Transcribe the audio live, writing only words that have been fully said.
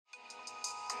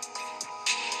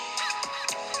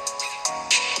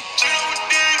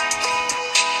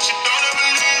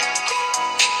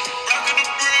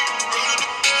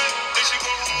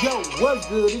What's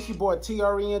good? It's your boy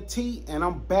TRNT, and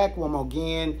I'm back one more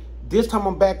again. This time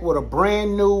I'm back with a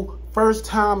brand new first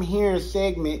time hearing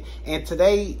segment. And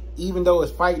today, even though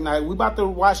it's fight night, we about to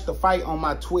watch the fight on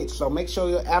my Twitch. So make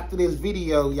sure after this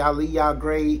video, y'all leave y'all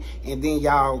grade and then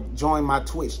y'all join my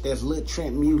Twitch. That's Lit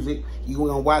Trent Music. You're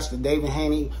gonna watch the David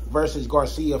Haney versus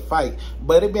Garcia fight.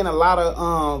 But it's been a lot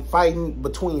of fighting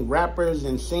between rappers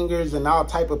and singers and all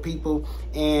type of people.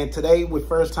 And today with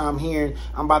first time hearing,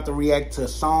 I'm about to react to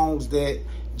songs that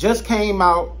just came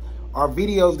out, or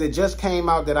videos that just came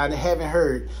out that I haven't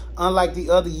heard. Unlike the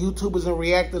other YouTubers and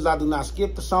reactors, I do not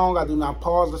skip the song. I do not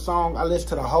pause the song. I listen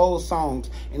to the whole songs.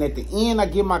 And at the end, I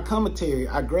give my commentary.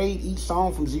 I grade each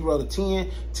song from 0 to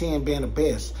 10, 10 being the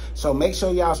best. So make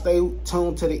sure y'all stay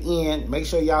tuned to the end. Make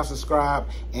sure y'all subscribe.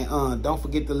 And don't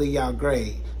forget to leave y'all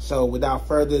grade. So without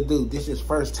further ado, this is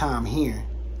first time hearing.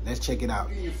 Let's check it out.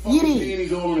 Your fucking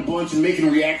panties all in a bunch and making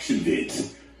reaction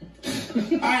vids.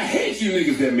 I hate you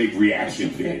niggas that make reaction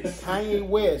vids. Kanye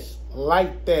West,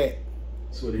 Like That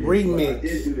remix. I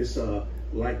did do this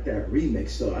Like That remix,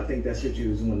 so I think that's what you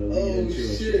was doing to lead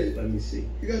into. Shit. Let me see.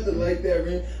 You got the Like That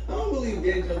remix. I don't believe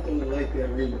Gay jumped on the Like That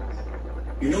remix.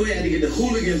 You know we had to get the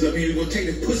hooligans up here to go take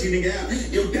this pussy nigga out.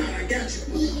 Yo, God, I got you.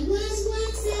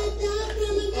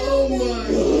 Oh my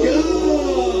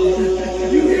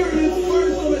God! You hearing this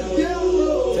first on the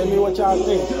download? Tell me what y'all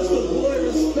think. Just the boy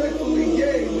respectfully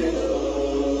gay, nigga.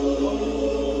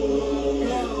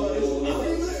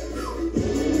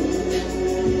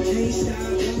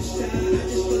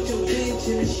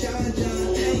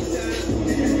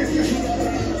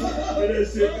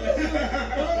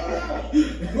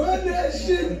 Run that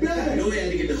shit back. You know we had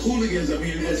to get the hooligans up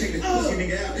here to go take this pussy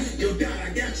nigga out. Yo, God, I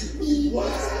got you. Wow.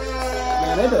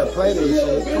 Man, they better play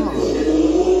this shit. Come on.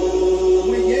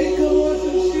 When Ye come on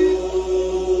some shit,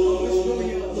 oh, it's really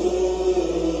up.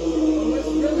 Oh, it's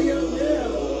really up now.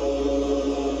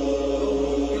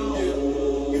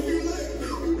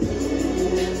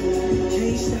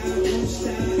 Can't stop, won't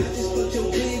stop. I just fucked your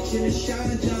bitch in a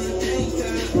Sean John tank top.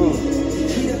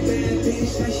 Treat a bad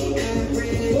bitch like she average.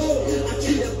 I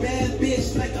treat a bad bitch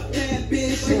like a bad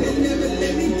bitch. She can never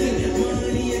let me get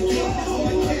money again. All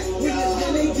my cat niggas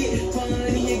when they get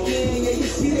funny again. Yeah, you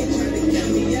see they try to get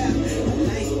me out. I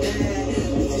like that.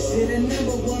 We just hit a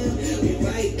number one. We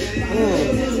right back.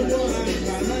 Number one.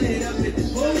 500 up at the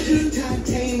bullshit.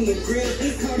 Titanium grill.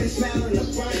 Call it smile in the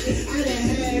front. I done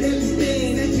had everything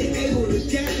that you're able to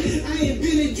get. I ain't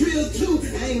been in drill too.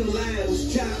 I ain't gonna lie, it was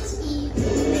chops.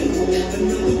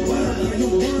 Another one,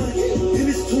 then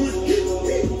it's 20.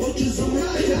 Vultures on my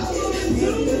job.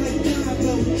 Number like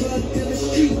Pablo, drugged in the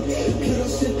street. Pluto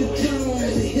sent the drone,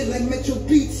 and hit like Metro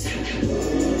Beats. It's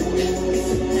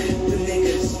a rap for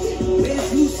niggas. Where's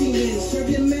Lucy in? Serve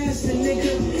your master,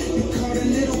 nigga. You caught a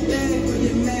little bag for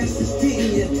your masters,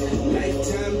 didn't you?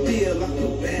 Lifetime deal, I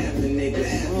feel bad for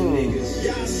niggas.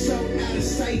 Y'all so out of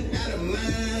sight, out of mind.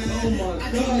 Oh my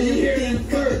I God, can't you hear even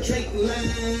that for a first? Drake line.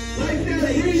 Like that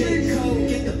Play J. remix? Cole,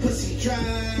 get the pussy dry.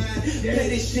 Play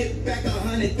this shit back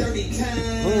 130 times.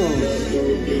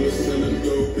 Selling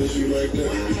dope, is you like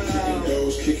that?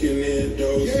 Those kicking in,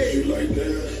 those is you like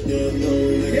that? Young thug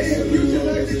niggas selling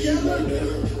dope, is you like that?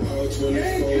 All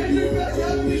 24, you on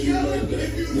gold, is you like that?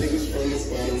 Niggas from the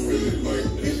bottom really like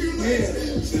that. Yeah.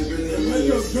 Sipping The in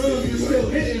Metro my drums is still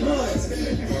hitting hard.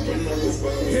 popping on the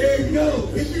bottom. Here it goes.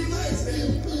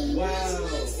 Wow.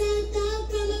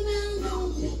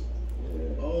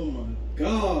 Oh my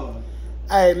God.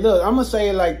 Hey, look, I'm gonna say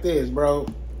it like this, bro.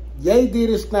 Ye did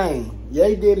his thing.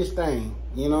 Ye did his thing.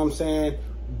 You know what I'm saying?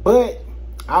 But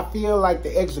I feel like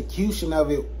the execution of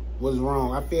it was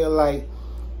wrong. I feel like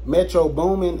Metro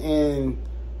Boomin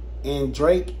and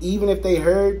Drake, even if they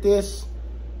heard this,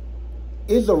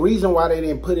 is the reason why they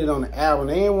didn't put it on the album.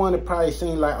 They didn't want to probably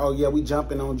seem like, oh yeah, we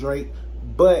jumping on Drake.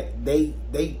 But they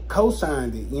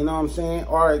co-signed it, you know what I'm saying?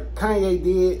 Or Kanye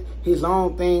did his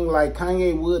own thing. Like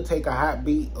Kanye would take a hot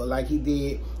beat, or like he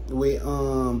did with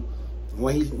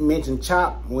when he mentioned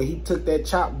Chop, when he took that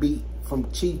Chop beat from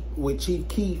Chief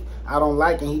Keef, I Don't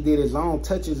Like, and he did his own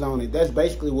touches on it. That's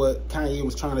basically what Kanye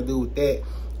was trying to do with that.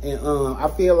 And I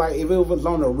feel like if it was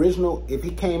on the original, if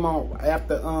he came on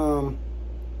after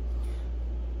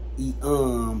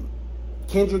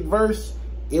Kendrick verse,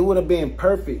 it would have been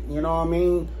perfect, you know what I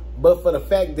mean? But for the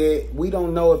fact that we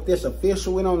don't know if this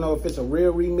official, we don't know if it's a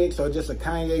real remix or just a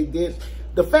Kanye diss.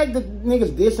 The fact that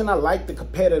niggas dissing, I like the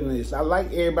competitiveness. I like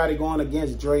everybody going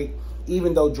against Drake,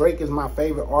 even though Drake is my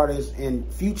favorite artist and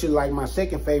Future like my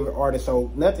second favorite artist.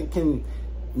 So nothing can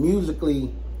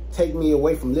musically take me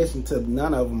away from listening to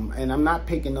none of them. And I'm not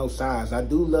picking no sides. I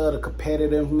do love the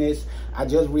competitiveness. I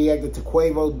just reacted to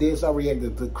Quavo diss. I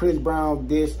reacted to Chris Brown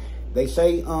diss. They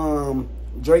say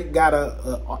Drake got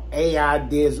a AI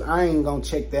diss. I ain't gonna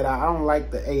check that out. I don't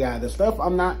like the AI. The stuff I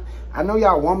know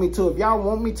y'all want me to. If y'all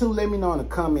want me to, let me know in the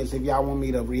comments if y'all want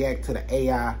me to react to the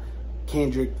AI,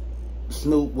 Kendrick,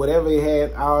 Snoop, whatever it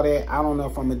had, all that. I don't know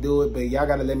if I'm gonna do it, but y'all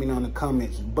gotta let me know in the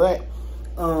comments. But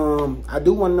I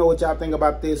do want to know what y'all think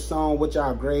about this song, what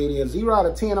y'all grade is. 0 out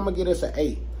of 10, I'm gonna give this an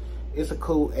 8. It's a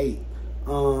cool 8.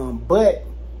 But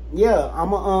yeah,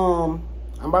 I'm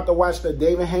about to watch the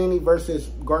David Haney versus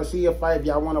Garcia fight. If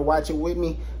y'all want to watch it with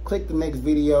me, click the next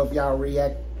video. If y'all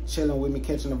react, chilling with me,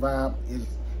 catching the vibe. Is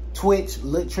Twitch,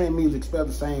 Lit Trend Music, spelled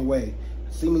the same way.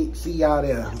 See y'all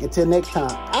there. Until next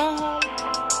time.